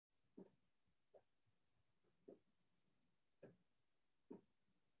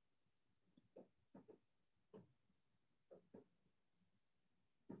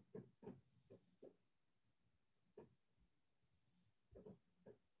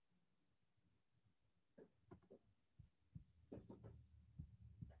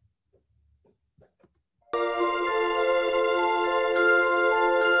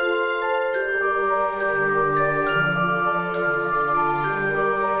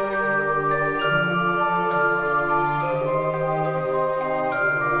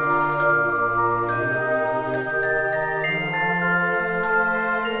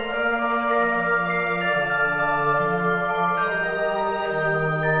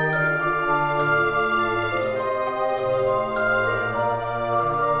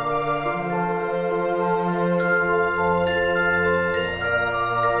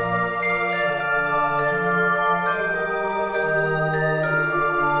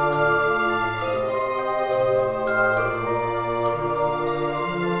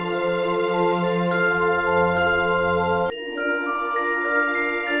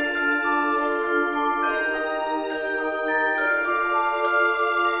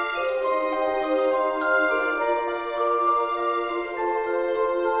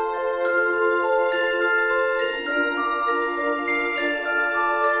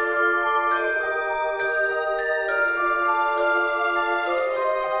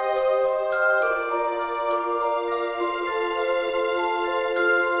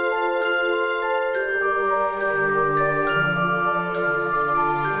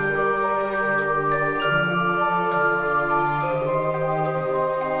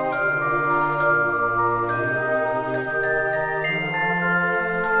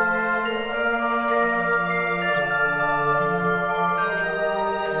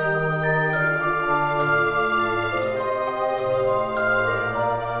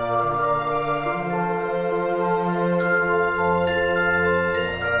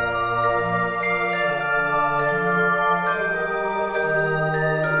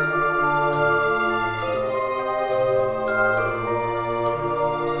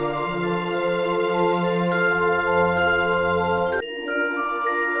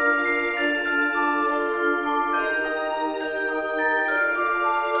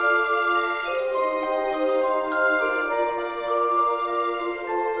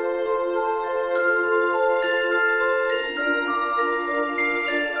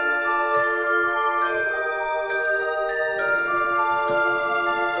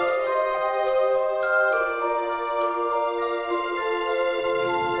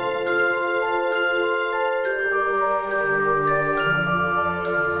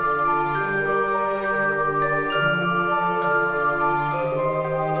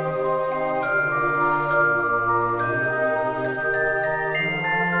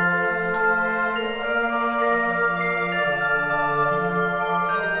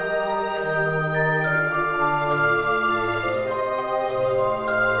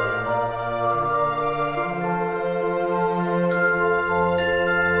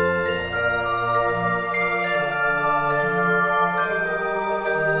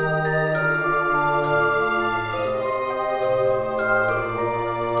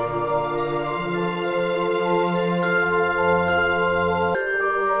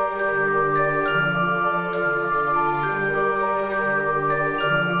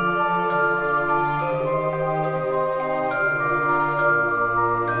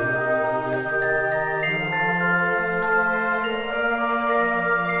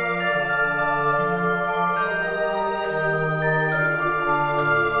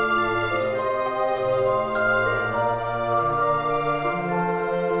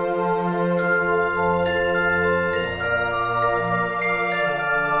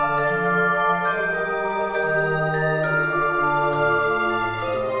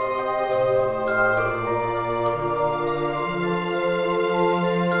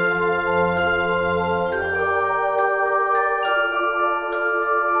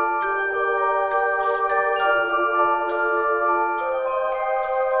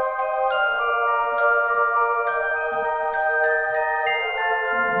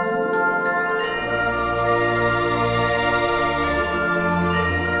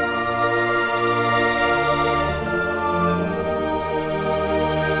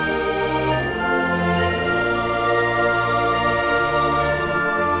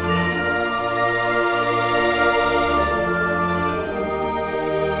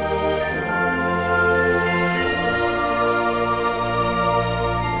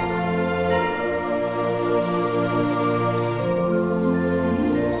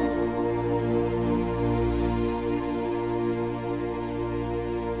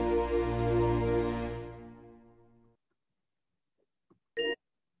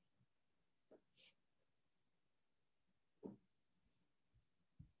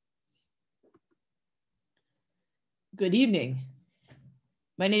Good evening.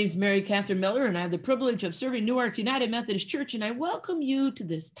 My name is Mary Catherine Miller, and I have the privilege of serving Newark United Methodist Church, and I welcome you to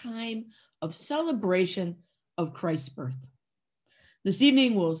this time of celebration of Christ's birth. This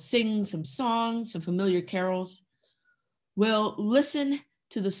evening, we'll sing some songs, some familiar carols. We'll listen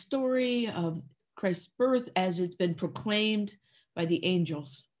to the story of Christ's birth as it's been proclaimed by the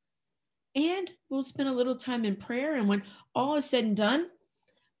angels. And we'll spend a little time in prayer, and when all is said and done,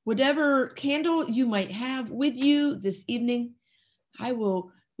 whatever candle you might have with you this evening, I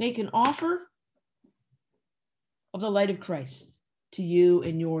will make an offer of the light of Christ to you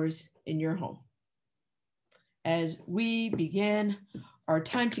and yours in your home. As we begin our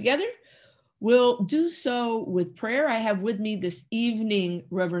time together, we'll do so with prayer. I have with me this evening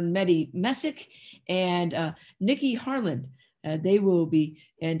Reverend Meddy Messick and Nikki Harland. They will be,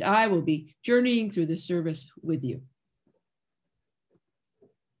 and I will be journeying through the service with you.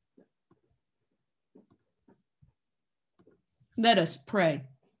 Let us pray.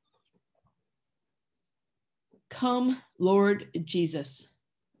 Come, Lord Jesus,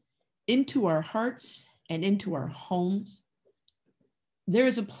 into our hearts and into our homes. There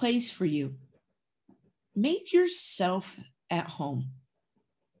is a place for you. Make yourself at home.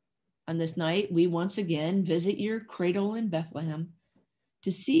 On this night, we once again visit your cradle in Bethlehem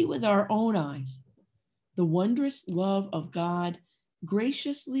to see with our own eyes the wondrous love of God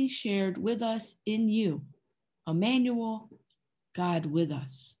graciously shared with us in you, Emmanuel, God with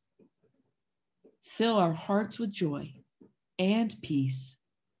us. Fill our hearts with joy and peace,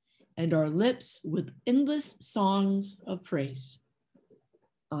 and our lips with endless songs of praise.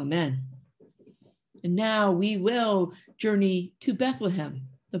 Amen. And now we will journey to Bethlehem,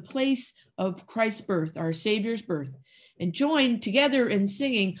 the place of Christ's birth, our Savior's birth, and join together in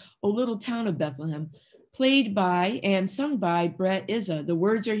singing O Little Town of Bethlehem, played by and sung by Brett Izza. The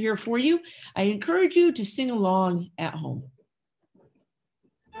words are here for you. I encourage you to sing along at home.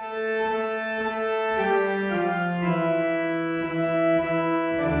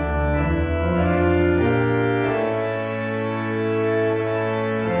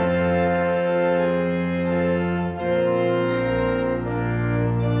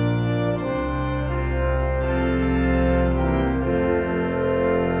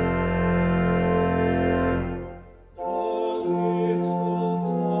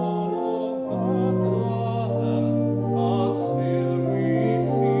 Still we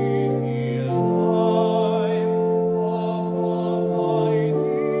see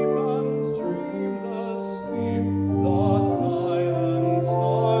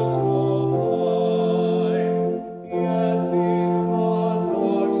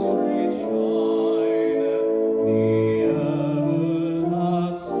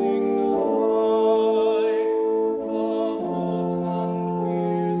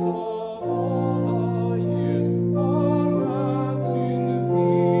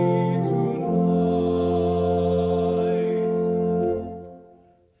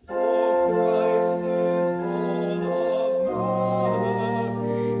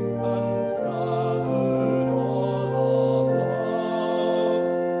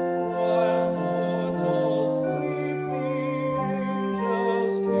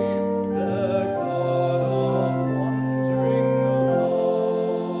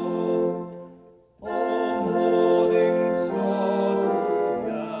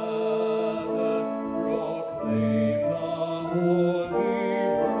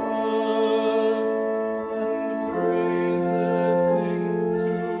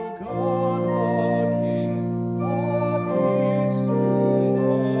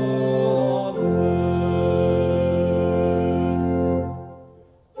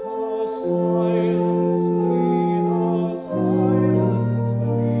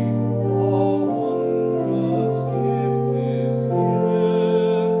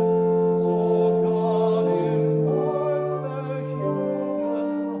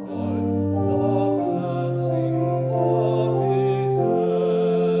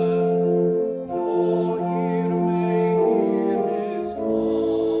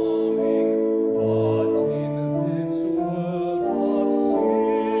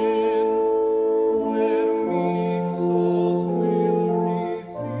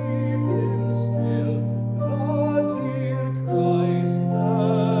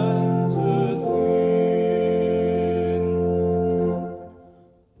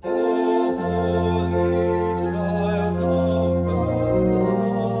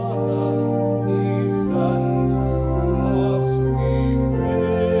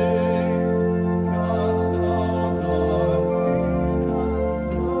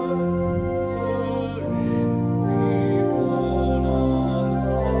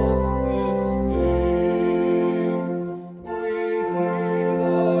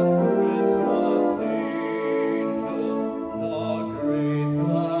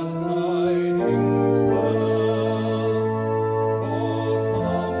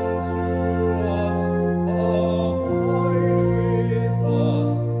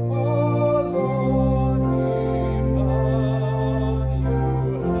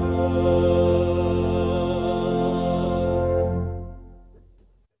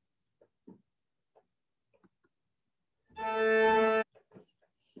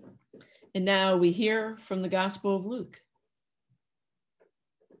And now we hear from the Gospel of Luke.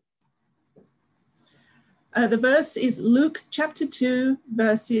 The verse is Luke chapter 2,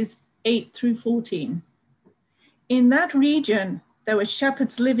 verses 8 through 14. In that region, there were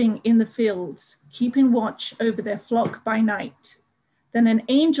shepherds living in the fields, keeping watch over their flock by night. Then an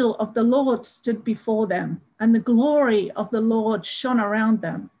angel of the Lord stood before them, and the glory of the Lord shone around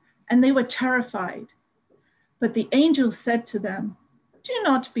them, and they were terrified. But the angel said to them, "Do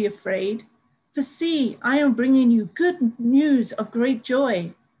not be afraid, for see, I am bringing you good news of great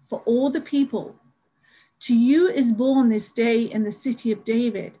joy for all the people. To you is born this day in the city of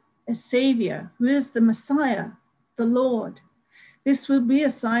David a Savior who is the Messiah, the Lord. This will be a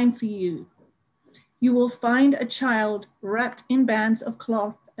sign for you. You will find a child wrapped in bands of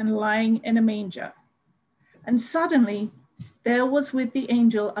cloth and lying in a manger." And suddenly there was with the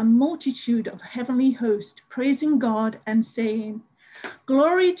angel a multitude of heavenly hosts praising God and saying,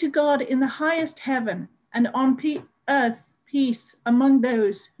 "Glory to God in the highest heaven, and on earth peace among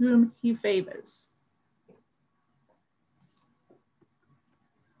those whom he favors."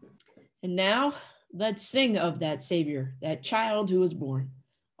 And now let's sing of that Savior, that child who was born,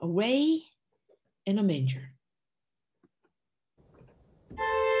 away in a manger.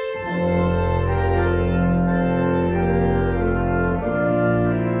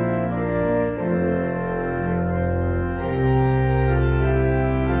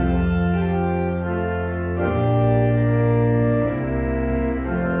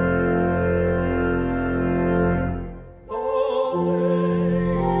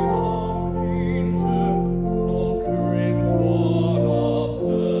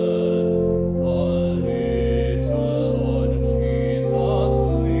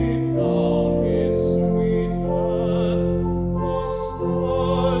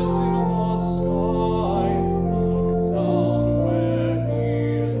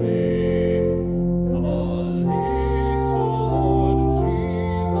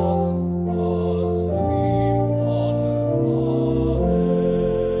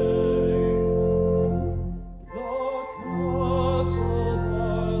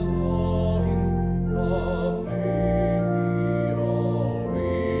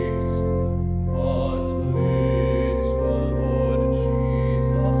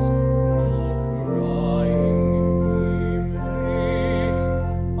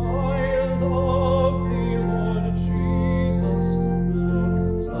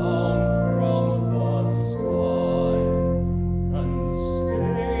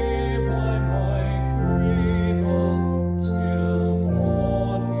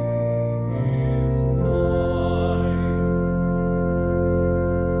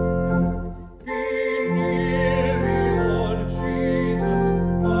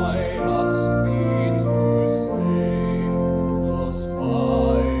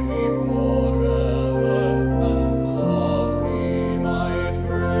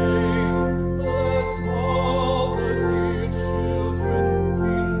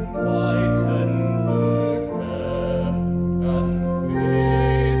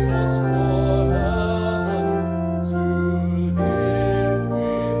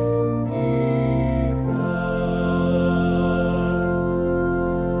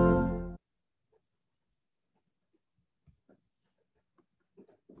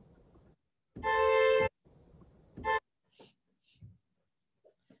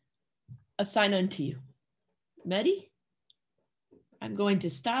 A sign unto you. Medi, I'm going to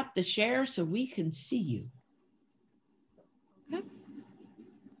stop the share so we can see you. Okay.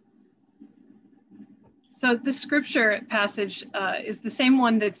 So this scripture passage is the same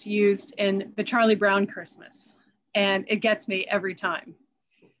one that's used in the Charlie Brown Christmas, and it gets me every time.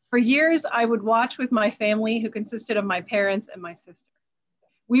 For years, I would watch with my family, who consisted of my parents and my sister.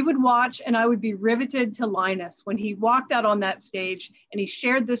 We would watch, and I would be riveted to Linus when he walked out on that stage and he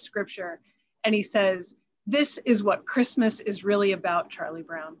shared this scripture, and he says, "This is what Christmas is really about, Charlie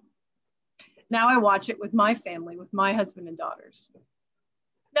Brown." Now I watch it with my family, with my husband and daughters.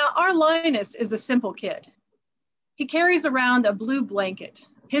 Now, our Linus is a simple kid. He carries around a blue blanket,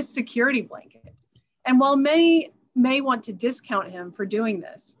 his security blanket. And while many may want to discount him for doing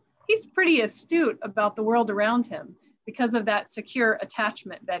this, he's pretty astute about the world around him because of that secure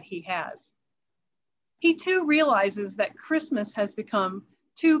attachment that he has. He too realizes that Christmas has become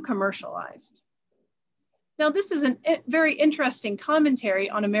too commercialized. Now, this is a very interesting commentary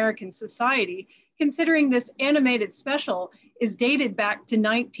on American society, considering this animated special is dated back to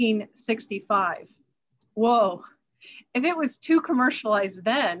 1965. Whoa, if it was too commercialized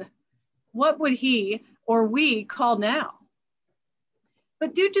then, what would he or we call now?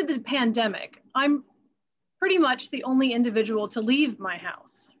 But due to the pandemic, I'm pretty much the only individual to leave my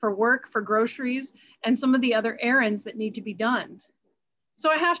house for work, for groceries, and some of the other errands that need to be done.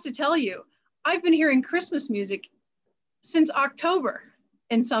 So I have to tell you, I've been hearing Christmas music since October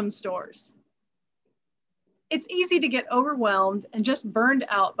in some stores. It's easy to get overwhelmed and just burned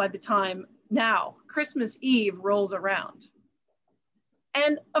out by the time now Christmas Eve rolls around.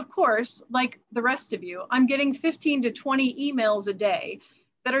 And of course, like the rest of you, I'm getting 15 to 20 emails a day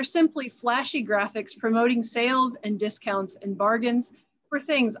that are simply flashy graphics promoting sales and discounts and bargains for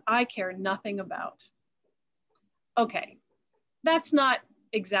things I care nothing about. Okay, that's not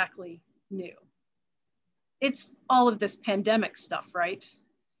exactly new. It's all of this pandemic stuff, right?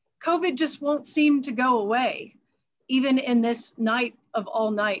 COVID just won't seem to go away, even in this night of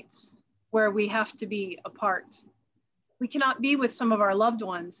all nights where we have to be apart. We cannot be with some of our loved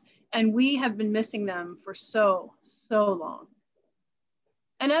ones, and we have been missing them for so long.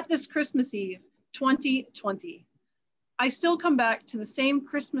 And at this Christmas Eve, 2020, I still come back to the same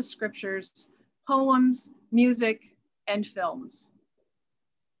Christmas scriptures, poems, music, and films.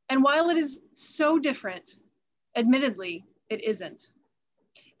 And while it is so different, admittedly, it isn't.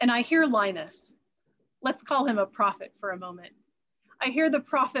 And I hear Linus. Let's call him a prophet for a moment. I hear the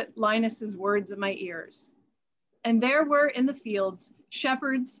prophet Linus's words in my ears. And there were in the fields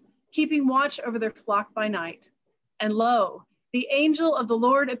shepherds keeping watch over their flock by night. And lo, the angel of the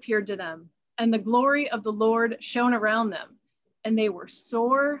Lord appeared to them, and the glory of the Lord shone around them, and they were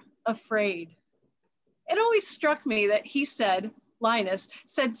sore afraid. It always struck me that he said, Linus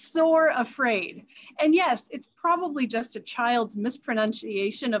said sore afraid. And yes, it's probably just a child's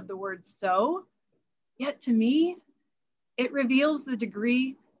mispronunciation of the word so, yet to me, it reveals the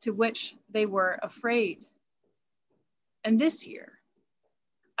degree to which they were afraid. And this year,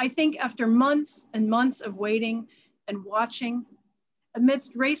 I think after months and months of waiting and watching,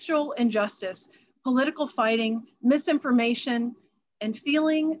 amidst racial injustice, political fighting, misinformation, and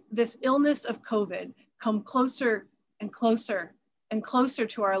feeling this illness of COVID come closer and closer and closer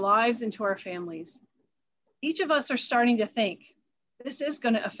to our lives and to our families, each of us are starting to think, this is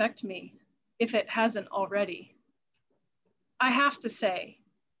going to affect me if it hasn't already. I have to say,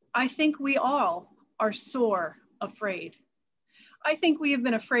 I think we all are sore afraid. I think we have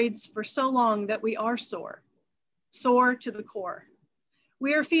been afraid for so long that we are sore to the core.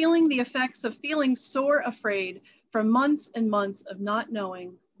 We are feeling the effects of feeling sore afraid for months and months of not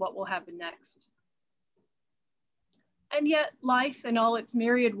knowing what will happen next. And yet life and all its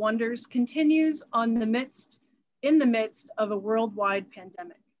myriad wonders continues in the midst of a worldwide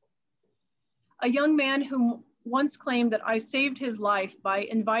pandemic. A young man who once claimed that I saved his life by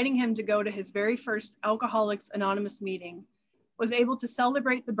inviting him to go to his very first Alcoholics Anonymous meeting was able to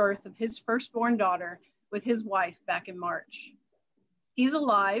celebrate the birth of his firstborn daughter with his wife back in March. He's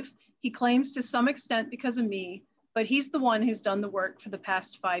alive, he claims to some extent because of me, but he's the one who's done the work for the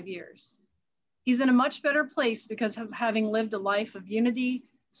past 5 years. He's in a much better place because of having lived a life of unity,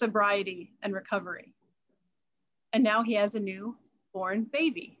 sobriety, and recovery. And now he has a newborn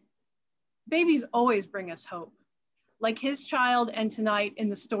baby. Babies always bring us hope, like his child and tonight in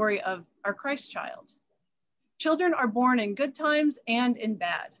the story of our Christ child. Children are born in good times and in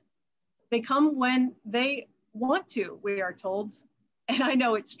bad. They come when they want to, we are told, and I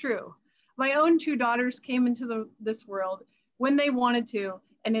know it's true. My own 2 daughters came into this world when they wanted to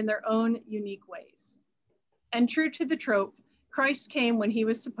and in their own unique ways. And true to the trope, Christ came when he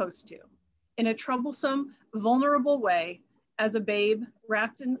was supposed to, in a troublesome, vulnerable way, as a babe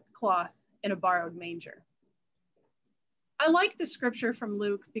wrapped in cloth in a borrowed manger. I like the scripture from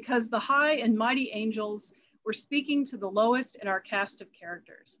Luke because the high and mighty angels were speaking to the lowest in our cast of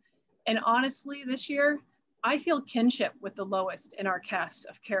characters. And honestly, this year, I feel kinship with the lowest in our cast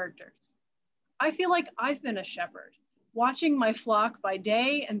of characters. I feel like I've been a shepherd, watching my flock by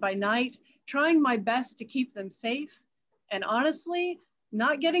day and by night, trying my best to keep them safe, and honestly,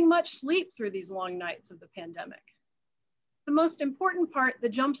 not getting much sleep through these long nights of the pandemic. The most important part that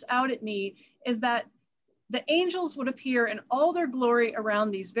jumps out at me is that the angels would appear in all their glory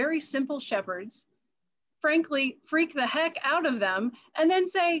around these very simple shepherds, frankly, freak the heck out of them, and then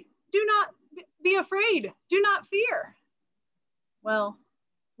say, do not be afraid, do not fear. Well,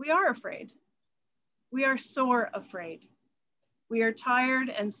 we are afraid. We are sore afraid. We are tired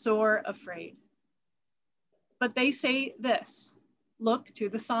and sore afraid. But they say this, look to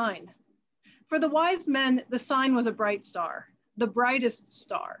the sign. For the wise men, the sign was a bright star, the brightest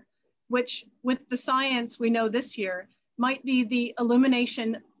star, which with the science we know this year might be the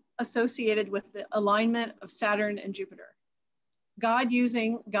illumination associated with the alignment of Saturn and Jupiter. God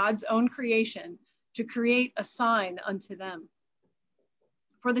using God's own creation to create a sign unto them.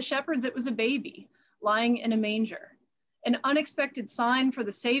 For the shepherds, it was a baby, lying in a manger, an unexpected sign for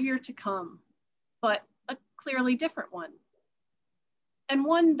the Savior to come, but a clearly different one, and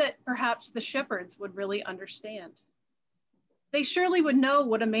one that perhaps the shepherds would really understand. They surely would know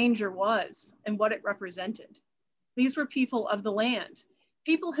what a manger was and what it represented. These were people of the land,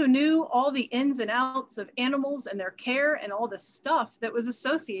 people who knew all the ins and outs of animals and their care and all the stuff that was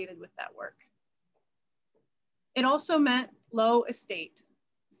associated with that work. It also meant low estate,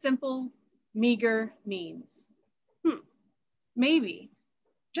 simple, meager means. Maybe,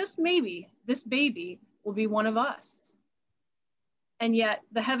 just maybe, this baby will be one of us. And yet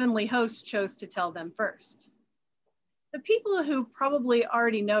the heavenly host chose to tell them first. The people who probably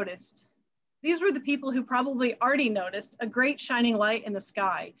already noticed, these were the people who probably already noticed a great shining light in the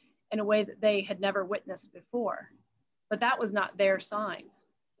sky in a way that they had never witnessed before. But that was not their sign.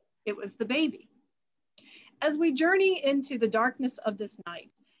 It was the baby. As we journey into the darkness of this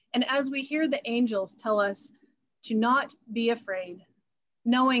night, and as we hear the angels tell us to not be afraid,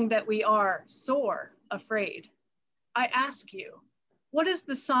 knowing that we are sore afraid, I ask you, what is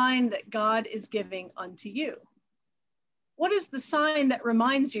the sign that God is giving unto you? What is the sign that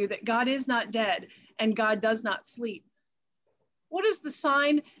reminds you that God is not dead and God does not sleep? What is the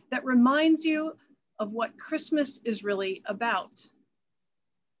sign that reminds you of what Christmas is really about?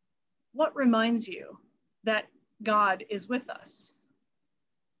 What reminds you that God is with us?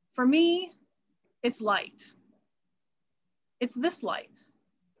 For me, it's light. It's this light.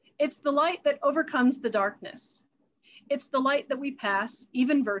 It's the light that overcomes the darkness. It's the light that we pass,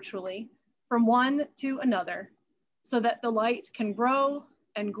 even virtually, from one to another, so that the light can grow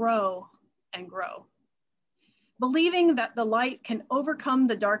and grow and grow. Believing that the light can overcome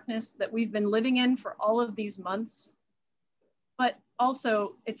the darkness that we've been living in for all of these months, but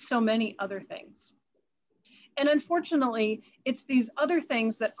also it's so many other things. And unfortunately, it's these other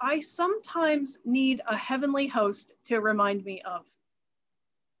things that I sometimes need a heavenly host to remind me of.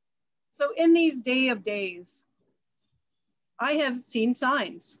 So in these day of days, I have seen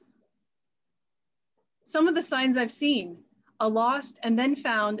signs. Some of the signs I've seen, a lost and then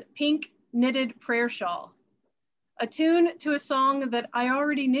found pink knitted prayer shawl, a tune to a song that I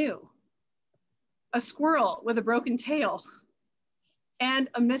already knew, a squirrel with a broken tail, and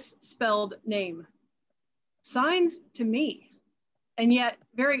a misspelled name. Signs to me, and yet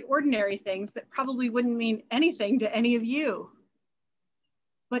very ordinary things that probably wouldn't mean anything to any of you.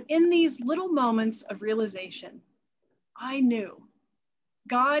 But in these little moments of realization, I knew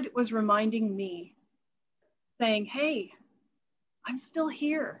God was reminding me, saying, hey, I'm still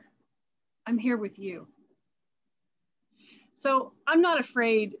here. I'm here with you. So I'm not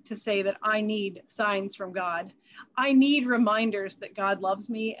afraid to say that I need signs from God. I need reminders that God loves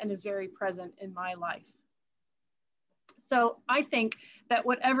me and is very present in my life. So I think that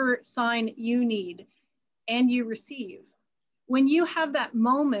whatever sign you need and you receive, when you have that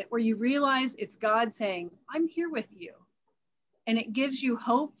moment where you realize it's God saying, I'm here with you, and it gives you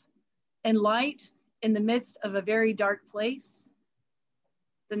hope and light in the midst of a very dark place,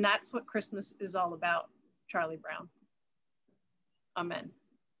 then that's what Christmas is all about, Charlie Brown. Amen.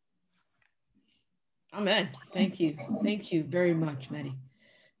 Amen. Thank you. Thank you very much, Maddie.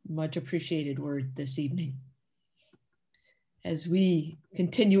 Much appreciated word this evening. As we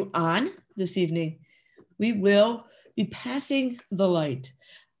continue on this evening, we will be passing the light.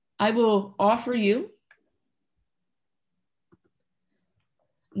 I will offer you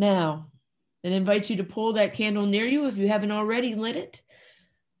now and invite you to pull that candle near you if you haven't already lit it,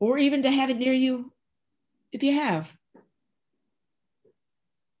 or even to have it near you if you have.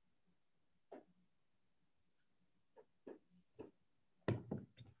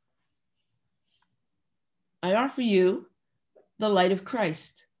 I offer you the light of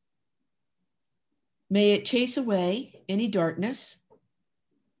Christ. May it chase away any darkness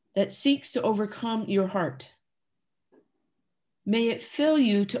that seeks to overcome your heart. May it fill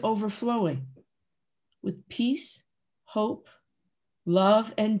you to overflowing with peace, hope,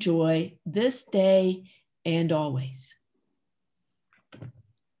 love, and joy this day and always.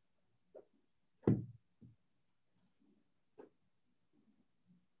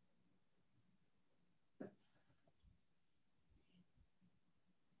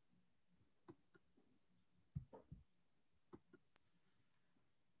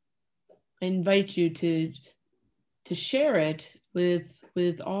 I invite you to share it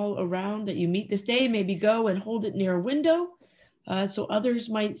with all around that you meet this day. Maybe go and hold it near a window so others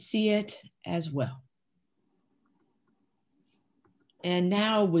might see it as well. And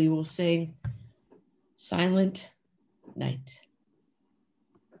now we will sing Silent Night.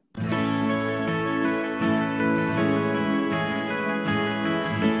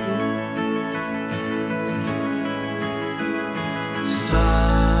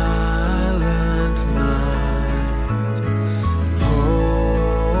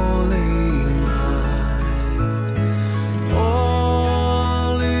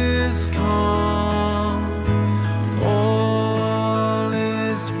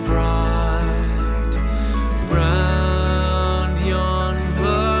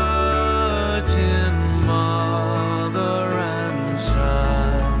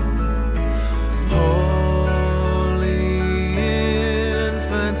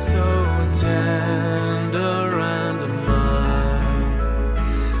 and so tender and mild.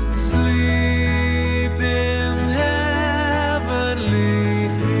 Sleep in heavenly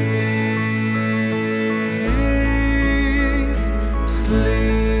peace.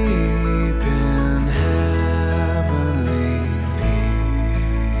 Sleep in heavenly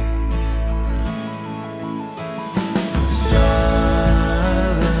peace.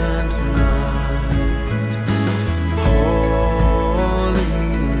 Silent night, holy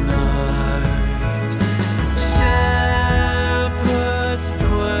night, shepherds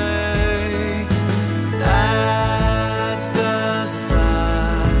quake at the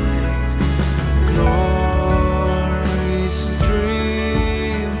sight. Glory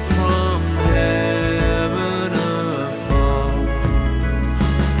stream from heaven afar.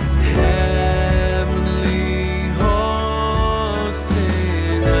 Heavenly hosts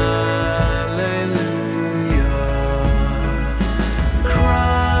sing hallelujah.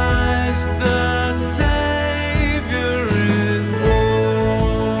 Christ the Savior is born.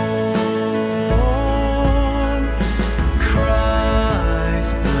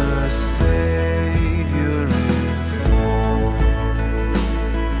 Christ the Savior is born.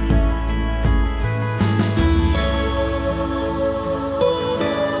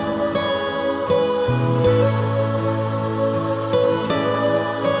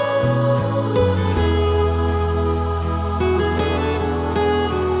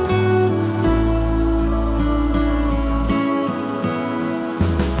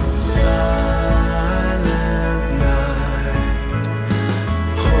 Silent night,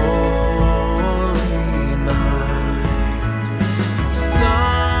 holy night,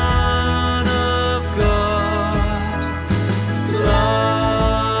 Son of God,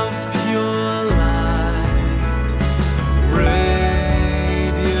 love's pure light,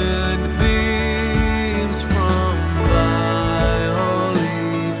 radiant beams from thy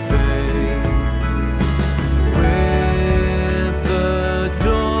holy face. With the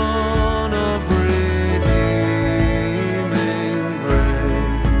dawn of redeeming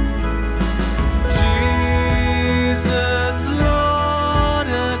grace, Jesus, Lord,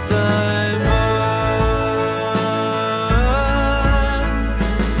 at thy birth.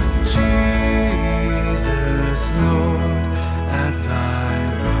 Jesus, Lord, at thy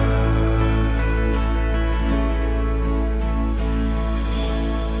birth.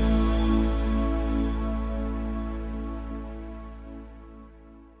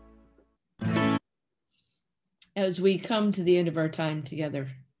 As we come to the end of our time together,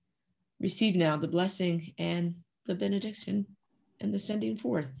 receive now the blessing and the benediction and the sending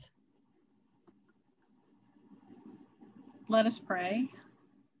forth. Let us pray.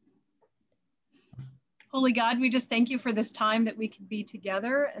 Holy God, we just thank you for this time that we could be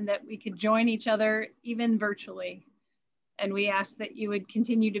together and that we could join each other even virtually. And we ask that you would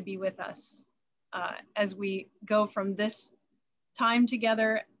continue to be with us as we go from this time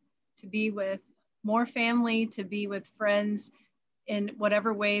together to be with more family, to be with friends in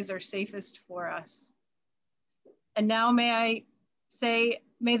whatever ways are safest for us. And now may I say,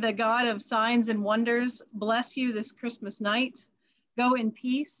 may the God of signs and wonders bless you this Christmas night. Go in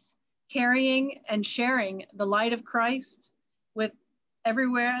peace, carrying and sharing the light of Christ with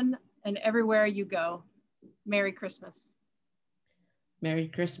everyone and everywhere you go. Merry Christmas. Merry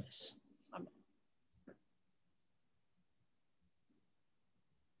Christmas. Amen.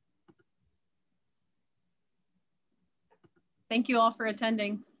 Thank you all for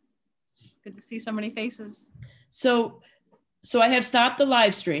attending. Good to see so many faces. So I have stopped the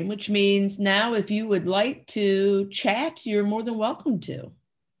live stream, which means now if you would like to chat, you're more than welcome to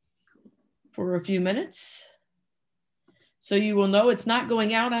for a few minutes. So you will know it's not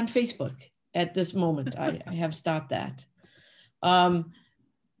going out on Facebook at this moment. I have stopped that.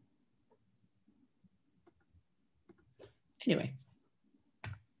 Anyway.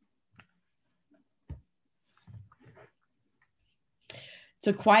 It's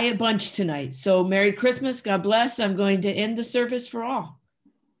a quiet bunch tonight. So Merry Christmas. God bless. I'm going to end the service for all.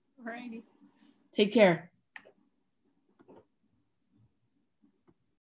 All righty. Take care.